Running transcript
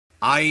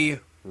I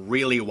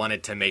really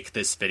wanted to make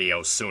this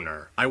video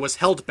sooner. I was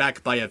held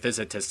back by a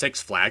visit to Six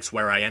Flags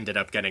where I ended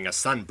up getting a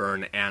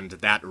sunburn, and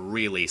that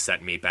really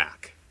set me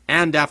back.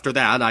 And after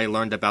that, I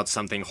learned about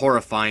something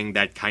horrifying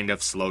that kind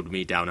of slowed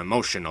me down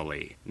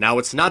emotionally. Now,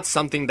 it's not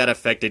something that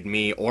affected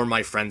me or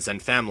my friends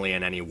and family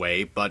in any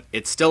way, but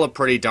it's still a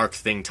pretty dark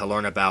thing to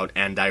learn about,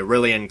 and I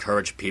really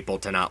encourage people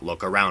to not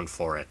look around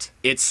for it.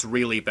 It's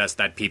really best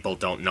that people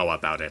don't know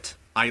about it.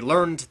 I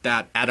learned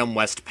that Adam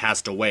West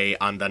passed away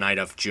on the night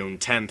of June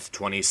 10th,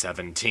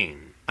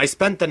 2017. I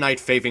spent the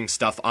night faving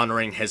stuff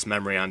honoring his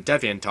memory on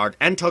DeviantArt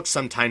and took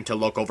some time to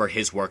look over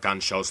his work on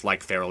shows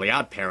like Fairly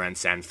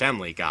OddParents and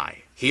Family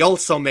Guy. He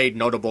also made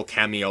notable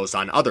cameos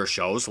on other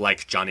shows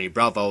like Johnny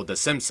Bravo, The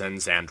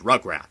Simpsons, and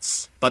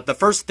Rugrats. But the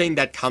first thing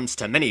that comes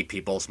to many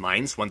people's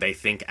minds when they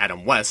think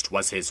Adam West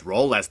was his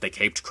role as the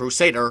Caped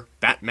Crusader,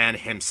 Batman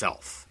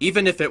himself.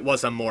 Even if it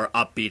was a more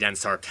upbeat and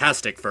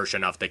sarcastic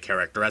version of the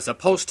character as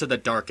opposed to the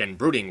dark and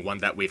brooding one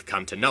that we've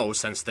come to know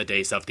since the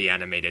days of the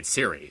animated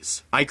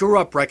series. I grew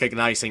up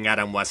recognizing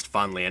Adam West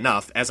fondly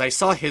enough as I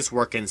saw his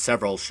work in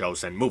several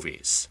shows and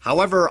movies.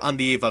 However, on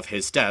the eve of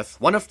his death,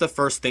 one of the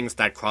first things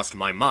that crossed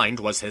my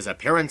mind was his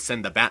appearance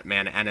in the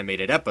Batman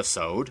animated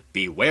episode,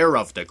 Beware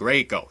of the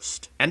Grey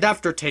Ghost. And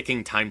after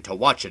taking time to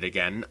watch it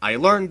again, I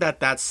learned that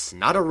that's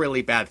not a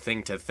really bad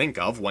thing to think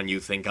of when you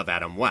think of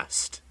Adam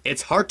West.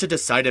 It's hard to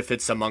decide if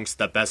it's amongst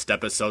the best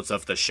episodes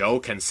of the show,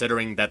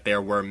 considering that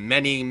there were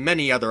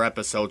many other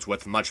episodes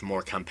with much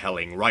more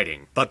compelling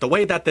writing. But the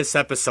way that this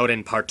episode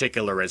in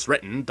particular is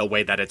written, the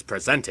way that it's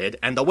presented,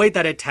 and the way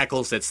that it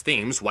tackles its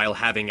themes while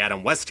having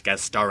Adam West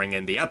guest starring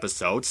in the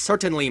episode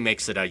certainly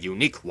makes it a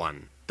unique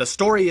one. The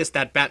story is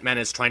that Batman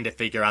is trying to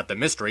figure out the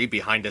mystery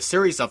behind a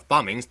series of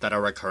bombings that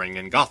are occurring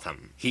in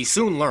Gotham. He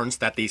soon learns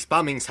that these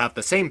bombings have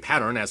the same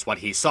pattern as what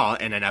he saw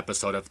in an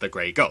episode of The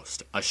Grey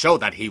Ghost, a show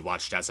that he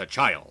watched as a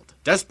child.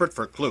 Desperate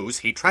for clues,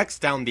 he tracks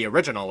down the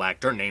original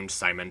actor named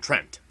Simon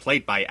Trent,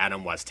 played by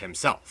Adam West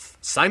himself.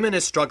 Simon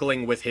is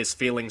struggling with his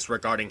feelings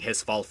regarding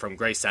his fall from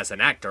grace as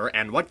an actor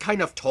and what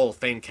kind of toll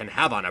fame can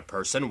have on a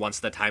person once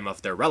the time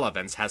of their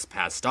relevance has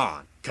passed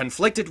on.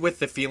 Conflicted with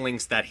the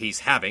feelings that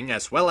he's having,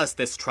 as well as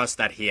this trust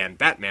that he and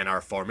Batman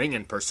are forming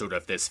in pursuit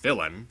of this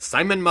villain,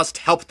 Simon must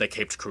help the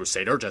Caped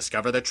Crusader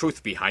discover the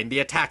truth behind the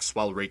attacks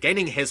while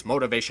regaining his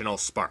motivational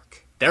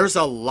spark. There's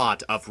a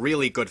lot of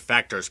really good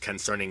factors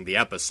concerning the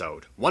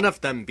episode, one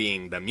of them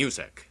being the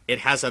music. It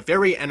has a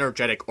very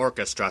energetic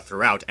orchestra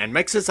throughout and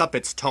mixes up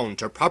its tone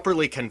to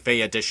properly convey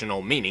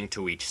additional meaning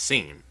to each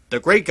scene. The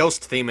Grey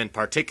Ghost theme in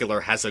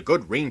particular has a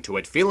good ring to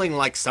it, feeling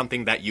like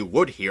something that you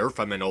would hear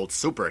from an old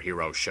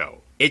superhero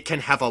show. It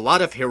can have a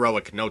lot of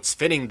heroic notes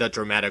fitting the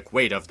dramatic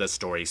weight of the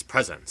story's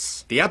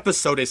presence. The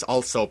episode is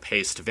also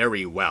paced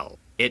very well.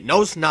 It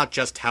knows not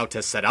just how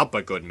to set up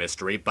a good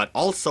mystery, but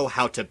also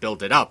how to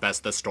build it up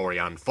as the story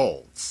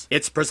unfolds.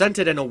 It's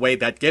presented in a way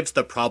that gives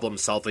the problem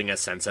solving a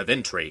sense of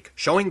intrigue,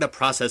 showing the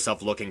process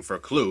of looking for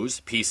clues,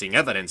 piecing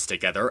evidence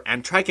together,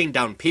 and tracking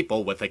down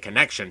people with a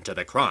connection to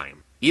the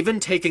crime. Even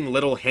taking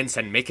little hints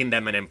and making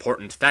them an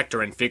important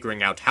factor in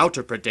figuring out how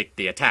to predict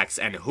the attacks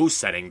and who's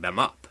setting them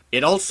up.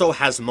 It also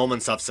has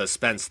moments of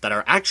suspense that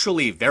are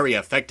actually very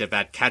effective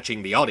at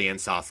catching the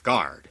audience off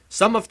guard.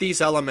 Some of these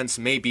elements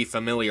may be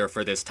familiar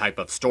for this type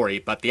of story,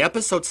 but the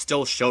episode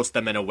still shows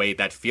them in a way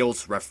that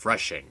feels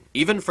refreshing,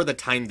 even for the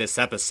time this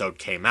episode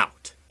came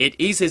out. It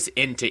eases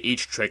into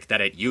each trick that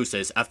it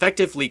uses,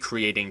 effectively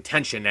creating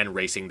tension and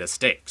raising the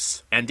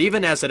stakes. And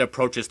even as it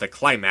approaches the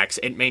climax,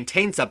 it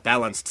maintains a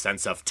balanced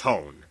sense of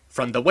tone.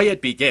 From the way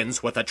it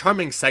begins with a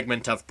charming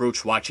segment of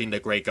Brooch watching the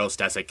Grey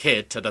Ghost as a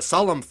kid to the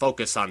solemn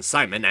focus on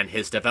Simon and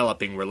his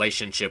developing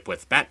relationship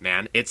with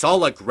Batman, it's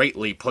all a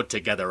greatly put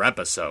together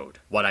episode.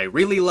 What I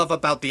really love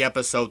about the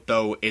episode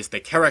though is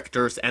the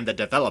characters and the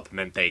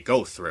development they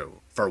go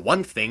through. For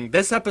one thing,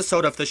 this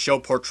episode of the show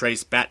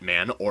portrays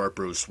Batman, or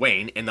Bruce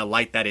Wayne, in the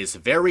light that is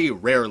very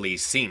rarely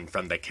seen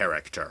from the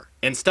character.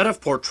 Instead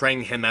of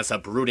portraying him as a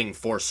brooding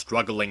force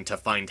struggling to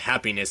find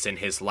happiness in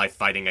his life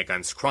fighting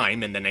against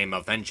crime in the name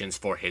of vengeance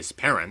for his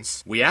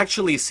parents, we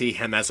actually see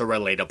him as a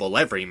relatable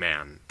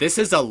everyman. This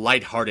is a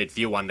lighthearted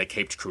view on the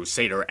Caped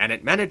Crusader, and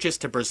it manages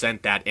to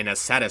present that in a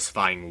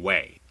satisfying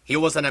way. He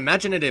was an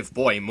imaginative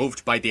boy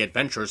moved by the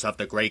adventures of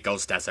the Grey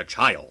Ghost as a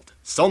child.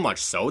 So much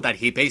so that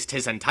he based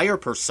his entire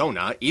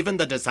persona, even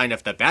the design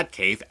of the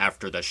Batcave,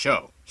 after the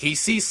show. He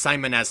sees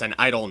Simon as an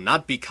idol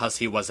not because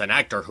he was an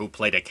actor who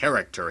played a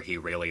character he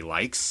really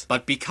likes,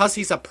 but because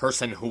he's a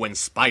person who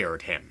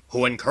inspired him,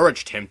 who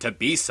encouraged him to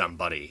be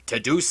somebody, to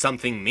do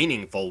something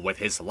meaningful with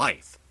his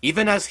life.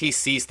 Even as he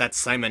sees that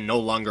Simon no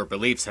longer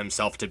believes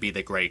himself to be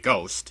the Grey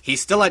Ghost, he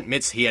still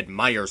admits he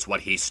admires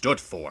what he stood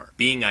for,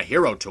 being a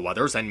hero to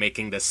others and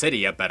making the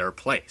city a better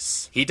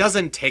place. He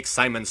doesn't take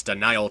Simon's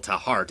denial to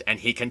heart, and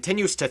he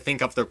continues to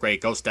think of the Grey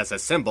Ghost as a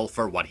symbol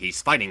for what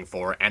he's fighting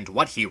for and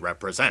what he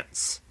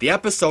represents. The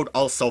episode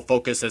also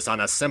focuses on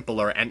a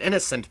simpler and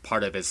innocent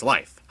part of his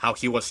life, how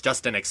he was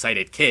just an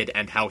excited kid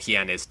and how he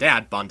and his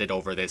dad bonded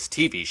over this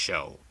TV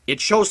show. It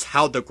shows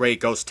how the Grey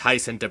Ghost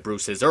ties into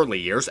Bruce's early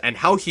years and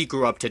how he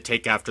grew up to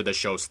take after the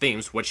show's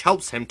themes, which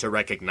helps him to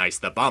recognize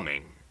the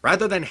bombing.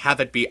 Rather than have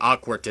it be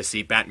awkward to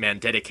see Batman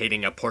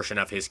dedicating a portion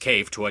of his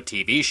cave to a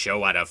TV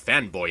show out of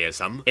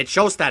fanboyism, it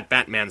shows that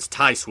Batman's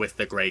ties with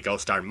the Grey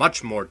Ghost are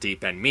much more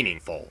deep and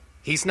meaningful.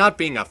 He's not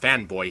being a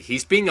fanboy,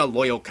 he's being a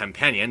loyal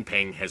companion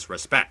paying his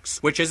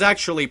respects, which is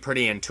actually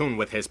pretty in tune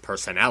with his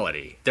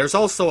personality. There's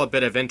also a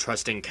bit of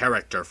interesting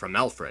character from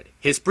Alfred.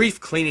 His brief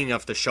cleaning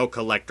of the show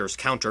collector's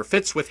counter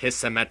fits with his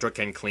symmetric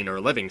and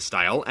cleaner living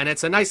style, and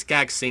it's a nice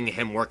gag seeing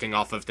him working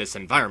off of this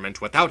environment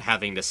without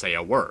having to say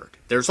a word.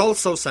 There's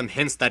also some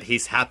hints that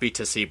he's happy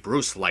to see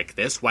Bruce like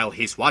this while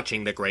he's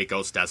watching the Grey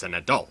Ghost as an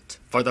adult.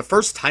 For the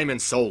first time in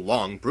so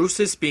long, Bruce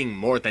is being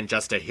more than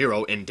just a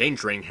hero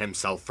endangering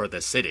himself for the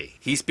city.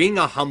 He's being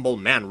a humble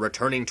man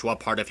returning to a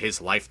part of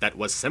his life that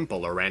was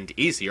simpler and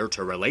easier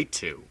to relate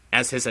to.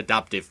 As his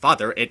adoptive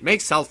father, it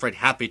makes Alfred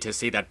happy to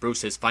see that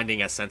Bruce is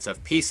finding a sense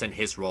of peace in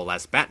his role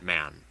as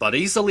Batman. But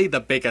easily the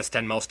biggest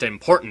and most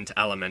important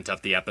element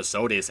of the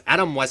episode is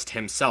Adam West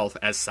himself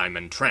as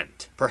Simon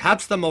Trent.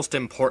 Perhaps the most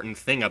important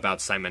thing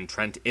about Simon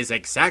Trent is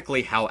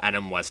exactly how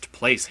Adam West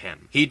plays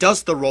him. He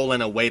does the role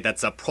in a way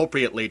that's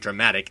appropriately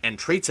dramatic and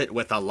treats it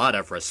with a lot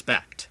of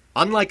respect.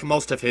 Unlike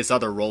most of his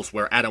other roles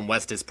where Adam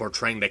West is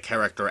portraying the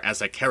character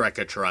as a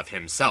caricature of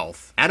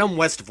himself, Adam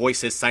West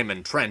voices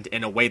Simon Trent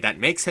in a way that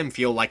makes him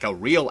feel like a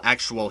real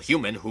actual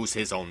human who's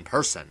his own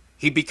person.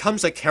 He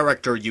becomes a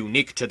character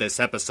unique to this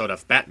episode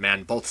of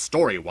Batman both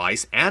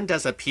story-wise and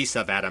as a piece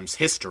of Adam's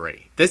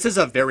history. This is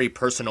a very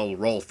personal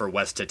role for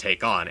West to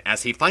take on,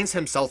 as he finds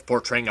himself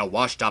portraying a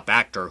washed-up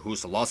actor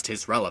who's lost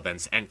his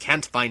relevance and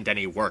can't find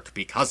any work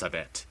because of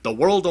it. The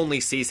world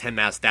only sees him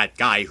as that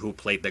guy who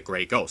played the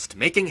Grey Ghost,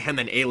 making him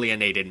an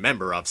alienated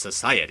member of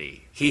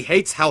society. He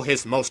hates how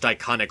his most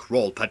iconic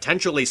role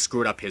potentially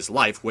screwed up his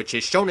life, which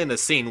is shown in the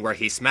scene where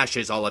he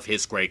smashes all of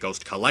his Grey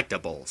Ghost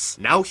collectibles.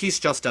 Now he's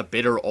just a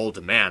bitter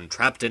old man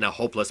trapped in a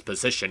hopeless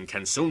position,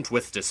 consumed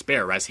with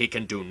despair as he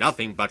can do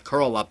nothing but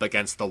curl up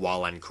against the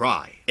wall and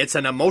cry. It's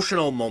an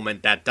emotional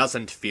moment that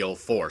doesn't feel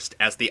forced,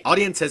 as the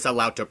audience is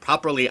allowed to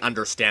properly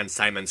understand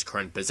Simon's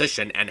current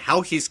position and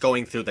how he's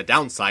going through the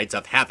downsides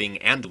of having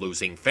and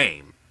losing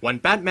fame. When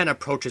Batman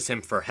approaches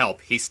him for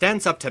help, he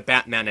stands up to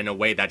Batman in a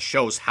way that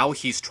shows how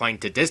he's trying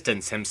to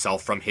distance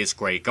himself from his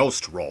Grey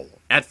Ghost role.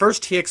 At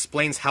first, he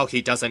explains how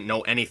he doesn't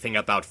know anything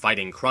about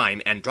fighting crime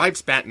and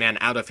drives Batman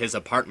out of his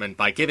apartment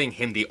by giving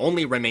him the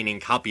only remaining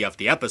copy of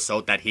the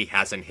episode that he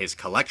has in his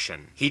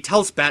collection. He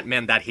tells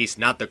Batman that he's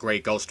not the Grey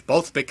Ghost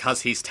both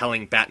because he's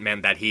telling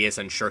Batman that he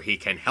isn't sure he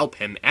can help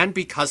him and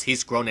because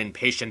he's grown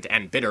impatient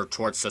and bitter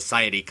towards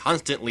society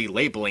constantly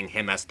labeling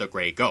him as the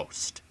Grey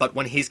Ghost. But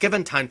when he's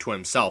given time to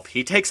himself,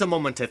 he takes a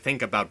moment to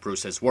think about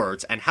Bruce's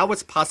words and how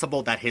it's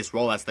possible that his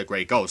role as the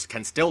Grey Ghost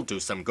can still do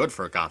some good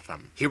for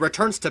Gotham. He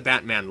returns to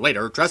Batman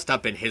later dressed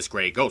up in his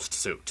Grey Ghost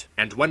suit.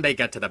 And when they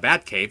get to the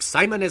Batcave,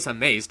 Simon is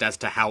amazed as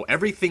to how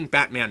everything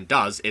Batman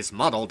does is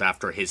modeled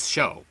after his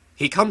show.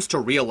 He comes to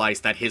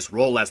realize that his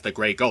role as the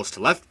Grey Ghost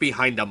left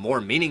behind a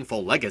more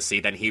meaningful legacy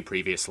than he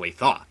previously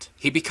thought.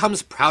 He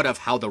becomes proud of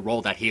how the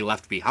role that he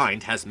left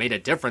behind has made a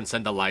difference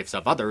in the lives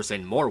of others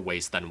in more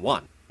ways than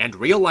one. And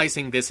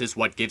realizing this is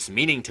what gives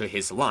meaning to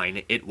his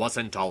line, "It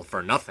wasn't all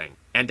for nothing."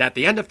 And at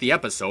the end of the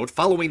episode,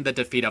 following the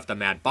defeat of the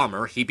Mad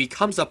Bomber, he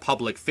becomes a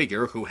public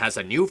figure who has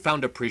a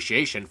newfound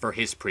appreciation for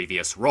his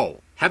previous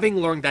role. Having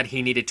learned that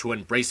he needed to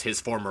embrace his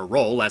former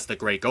role as the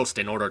Grey Ghost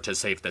in order to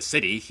save the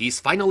city,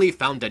 he's finally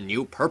found a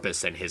new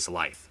purpose in his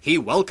life. He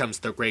welcomes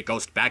the Grey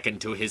Ghost back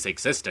into his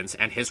existence,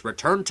 and his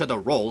return to the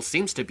role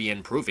seems to be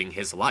improving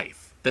his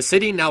life. The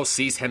city now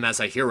sees him as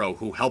a hero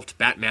who helped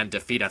Batman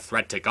defeat a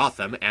threat to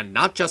Gotham and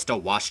not just a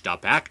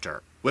washed-up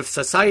actor. With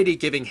society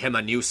giving him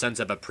a new sense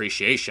of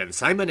appreciation,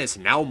 Simon is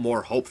now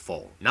more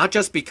hopeful. Not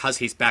just because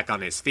he's back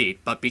on his feet,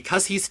 but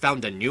because he's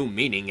found a new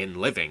meaning in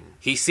living.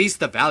 He sees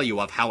the value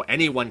of how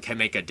anyone can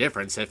make a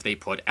difference if they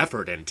put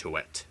effort into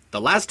it. The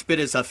last bit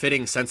is a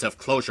fitting sense of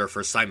closure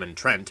for Simon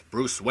Trent,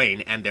 Bruce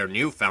Wayne, and their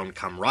newfound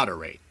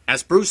camaraderie.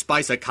 As Bruce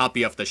buys a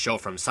copy of the show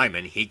from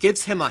Simon, he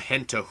gives him a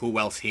hint to who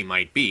else he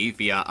might be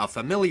via a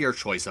familiar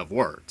choice of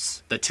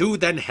words. The two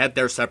then head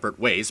their separate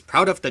ways,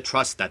 proud of the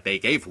trust that they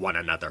gave one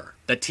another.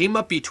 The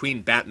team-up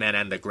between Batman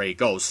and the Grey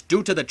Ghost,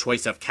 due to the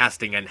choice of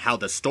casting and how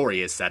the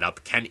story is set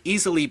up, can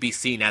easily be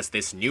seen as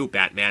this new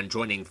Batman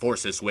joining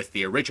forces with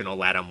the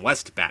original Adam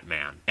West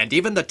Batman. And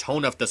even the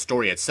tone of the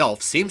story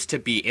itself seems to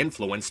be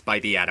influenced by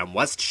the Adam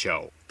West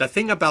show. The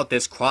thing about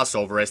this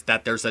crossover is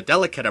that there's a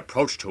delicate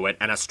approach to it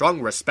and a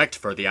strong respect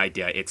for the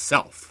idea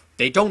itself.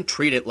 They don't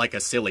treat it like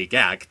a silly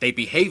gag, they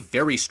behave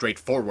very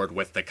straightforward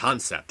with the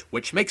concept,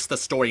 which makes the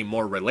story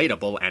more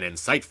relatable and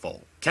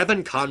insightful.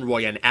 Kevin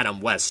Conroy and Adam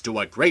West do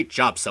a great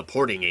job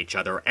supporting each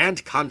other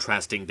and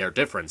contrasting their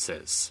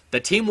differences.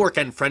 The teamwork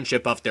and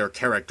friendship of their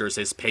characters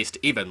is paced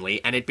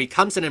evenly, and it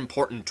becomes an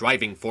important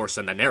driving force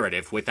in the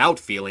narrative without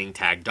feeling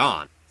tagged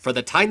on. For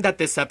the time that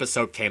this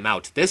episode came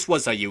out, this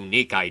was a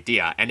unique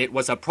idea, and it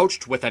was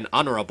approached with an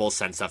honorable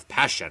sense of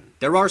passion.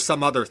 There are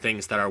some other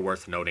things that are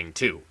worth noting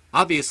too.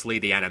 Obviously,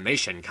 the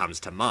animation comes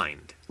to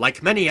mind.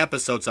 Like many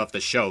episodes of the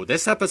show,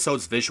 this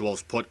episode's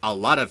visuals put a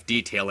lot of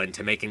detail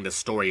into making the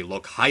story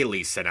look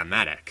highly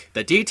cinematic.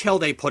 The detail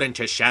they put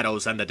into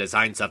shadows and the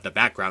designs of the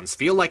backgrounds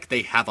feel like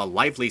they have a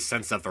lively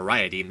sense of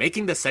variety,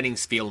 making the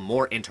settings feel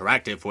more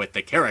interactive with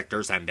the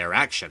characters and their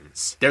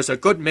actions. There's a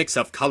good mix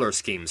of color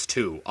schemes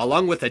too,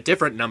 along with a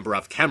different number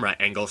of camera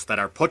angles that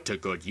are put to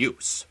good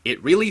use.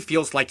 It really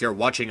feels like you're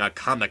watching a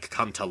comic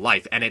come to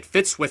life, and it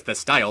fits with the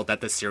style that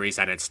the series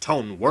and its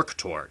tone work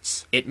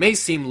towards. It may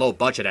seem low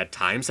budget at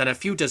times, and a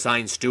few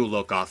designs do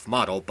look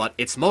off-model, but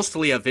it's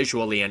mostly a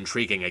visually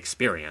intriguing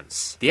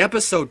experience. The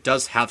episode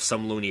does have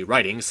some loony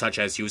writing, such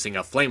as using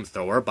a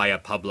flamethrower by a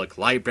public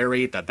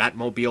library, the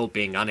Batmobile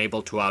being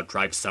unable to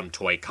outdrive some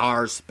toy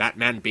cars,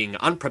 Batman being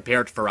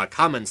unprepared for a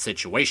common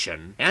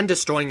situation, and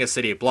destroying a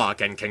city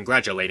block and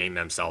congratulating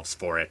themselves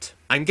for it.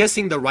 I'm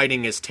guessing the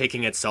writing is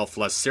taking itself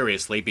less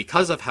seriously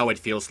because of how it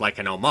feels like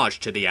an homage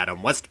to the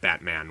Adam West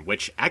Batman,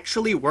 which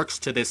actually works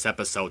to this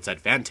episode's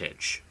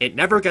advantage. It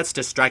never gets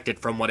distracted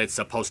from what it's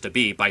supposed to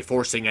be by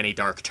forcing any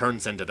dark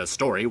turns into the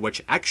story,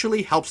 which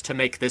actually helps to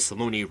make this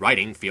loony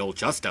writing feel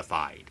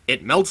justified.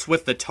 It melts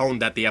with the tone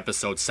that the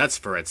episode sets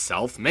for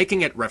itself,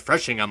 making it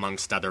refreshing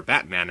amongst other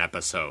Batman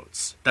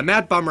episodes. The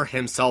Mad Bummer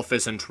himself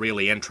isn't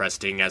really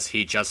interesting, as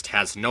he just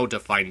has no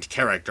defined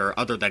character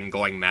other than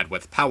going mad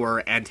with power,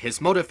 and his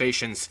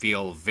motivation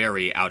feel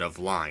very out of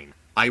line.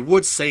 I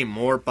would say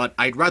more, but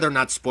I'd rather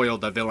not spoil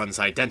the villain's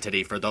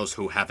identity for those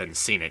who haven't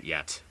seen it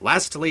yet.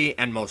 Lastly,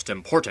 and most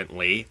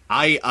importantly,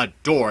 I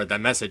adore the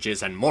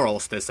messages and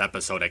morals this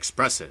episode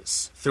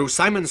expresses. Through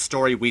Simon's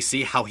story, we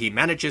see how he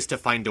manages to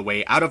find a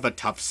way out of a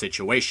tough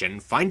situation,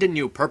 find a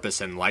new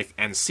purpose in life,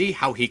 and see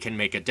how he can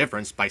make a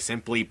difference by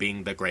simply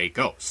being the Grey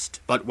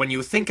Ghost. But when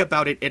you think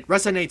about it, it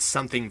resonates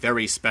something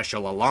very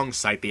special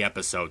alongside the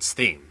episode's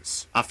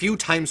themes. A few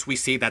times we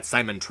see that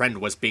Simon Trend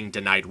was being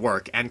denied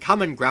work and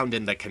common ground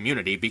in the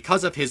community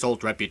because of his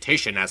old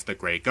reputation as the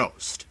Grey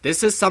Ghost.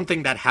 This is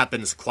something that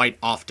happens quite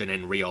often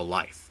in real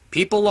life.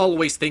 People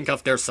always think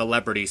of their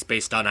celebrities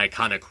based on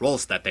iconic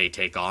roles that they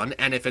take on,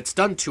 and if it's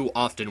done too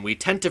often, we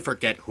tend to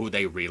forget who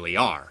they really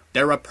are.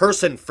 They're a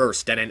person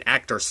first and an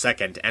actor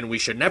second, and we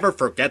should never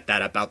forget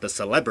that about the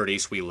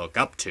celebrities we look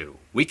up to.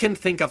 We can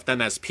think of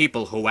them as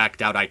people who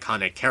act out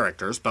iconic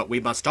characters, but we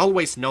must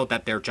always know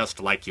that they're just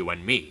like you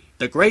and me.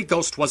 The Grey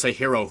Ghost was a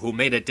hero who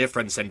made a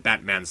difference in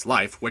Batman's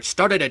life, which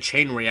started a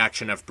chain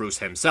reaction of Bruce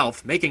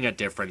himself making a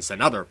difference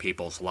in other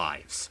people's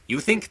lives. You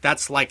think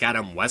that's like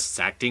Adam West's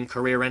acting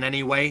career in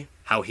any way?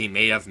 How he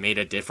may have made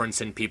a difference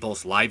in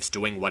people's lives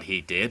doing what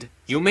he did?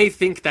 You may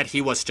think that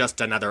he was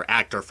just another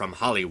actor from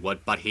Hollywood,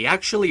 but he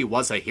actually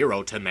was a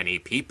hero to many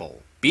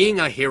people. Being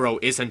a hero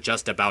isn't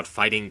just about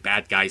fighting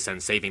bad guys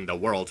and saving the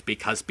world,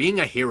 because being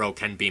a hero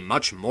can be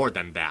much more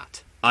than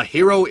that. A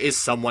hero is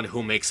someone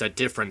who makes a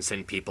difference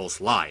in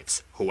people's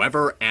lives,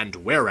 whoever and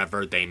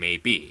wherever they may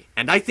be.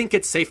 And I think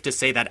it's safe to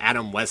say that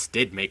Adam West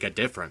did make a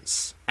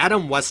difference.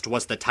 Adam West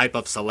was the type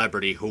of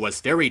celebrity who was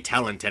very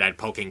talented at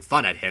poking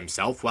fun at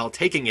himself while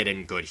taking it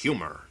in good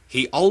humor.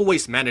 He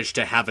always managed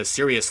to have a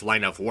serious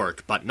line of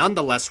work, but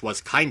nonetheless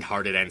was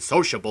kind-hearted and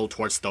sociable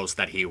towards those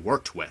that he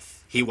worked with.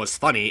 He was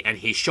funny, and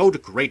he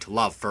showed great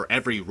love for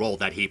every role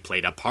that he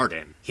played a part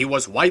in. He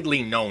was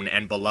widely known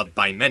and beloved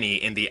by many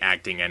in the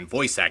acting and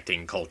voice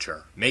acting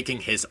culture,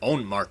 making his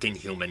own mark in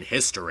human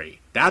history.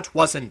 That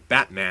wasn't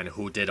Batman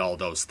who did all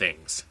those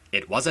things.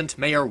 It wasn't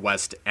Mayor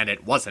West, and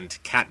it wasn't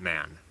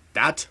Catman.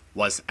 That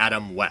was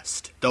Adam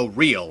West, the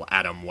real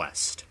Adam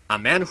West. A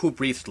man who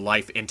breathed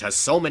life into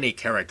so many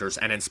characters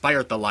and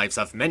inspired the lives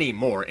of many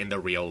more in the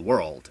real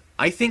world.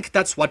 I think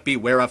that's what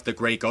Beware of the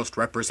Grey Ghost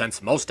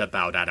represents most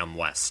about Adam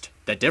West.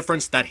 The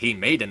difference that he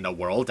made in the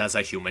world as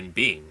a human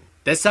being.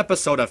 This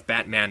episode of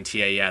Batman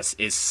TAS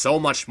is so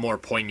much more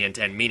poignant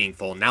and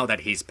meaningful now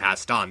that he's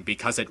passed on,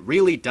 because it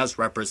really does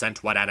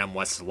represent what Adam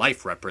West's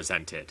life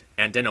represented.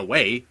 And in a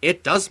way,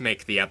 it does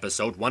make the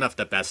episode one of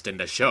the best in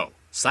the show.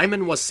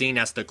 Simon was seen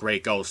as the Grey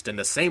Ghost in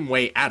the same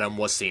way Adam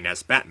was seen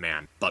as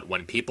Batman, but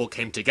when people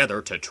came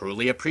together to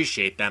truly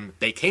appreciate them,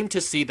 they came to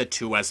see the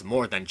two as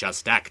more than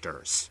just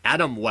actors.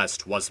 Adam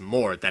West was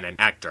more than an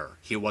actor.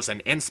 He was an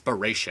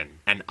inspiration,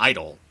 an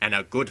idol, and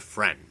a good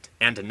friend.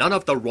 And none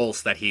of the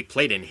roles that he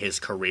played in his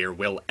career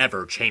will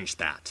ever change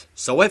that.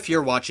 So if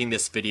you're watching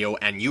this video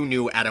and you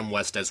knew Adam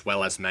West as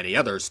well as many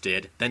others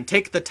did, then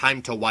take the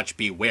time to watch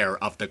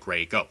Beware of the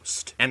Grey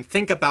Ghost. And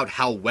think about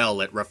how well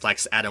it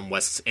reflects Adam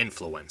West's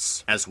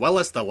influence, as well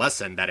as the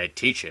lesson that it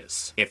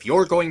teaches. If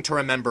you're going to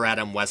remember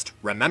Adam West,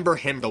 remember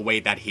him the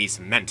way that he's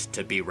meant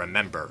to be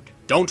remembered.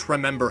 Don't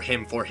remember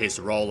him for his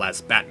role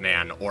as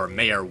Batman or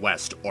Mayor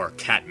West or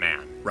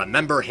Catman.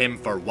 Remember him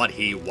for what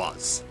he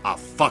was, a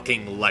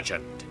fucking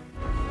legend.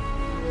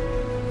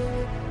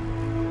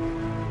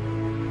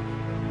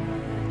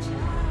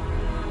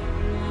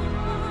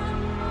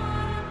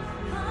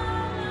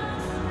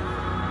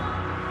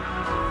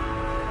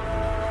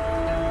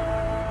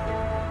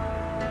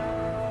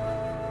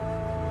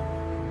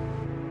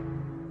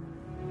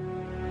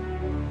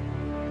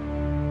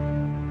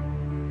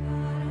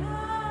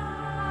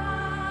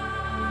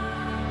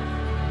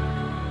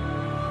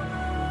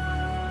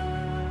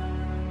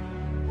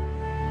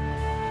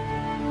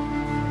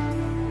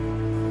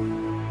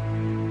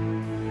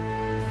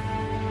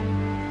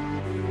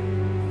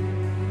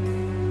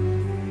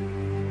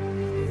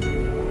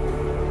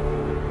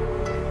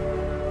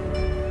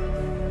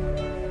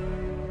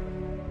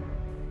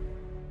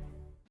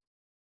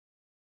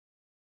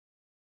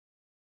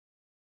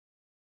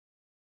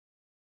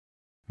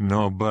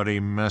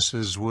 Nobody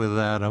messes with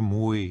Adam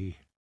Wee.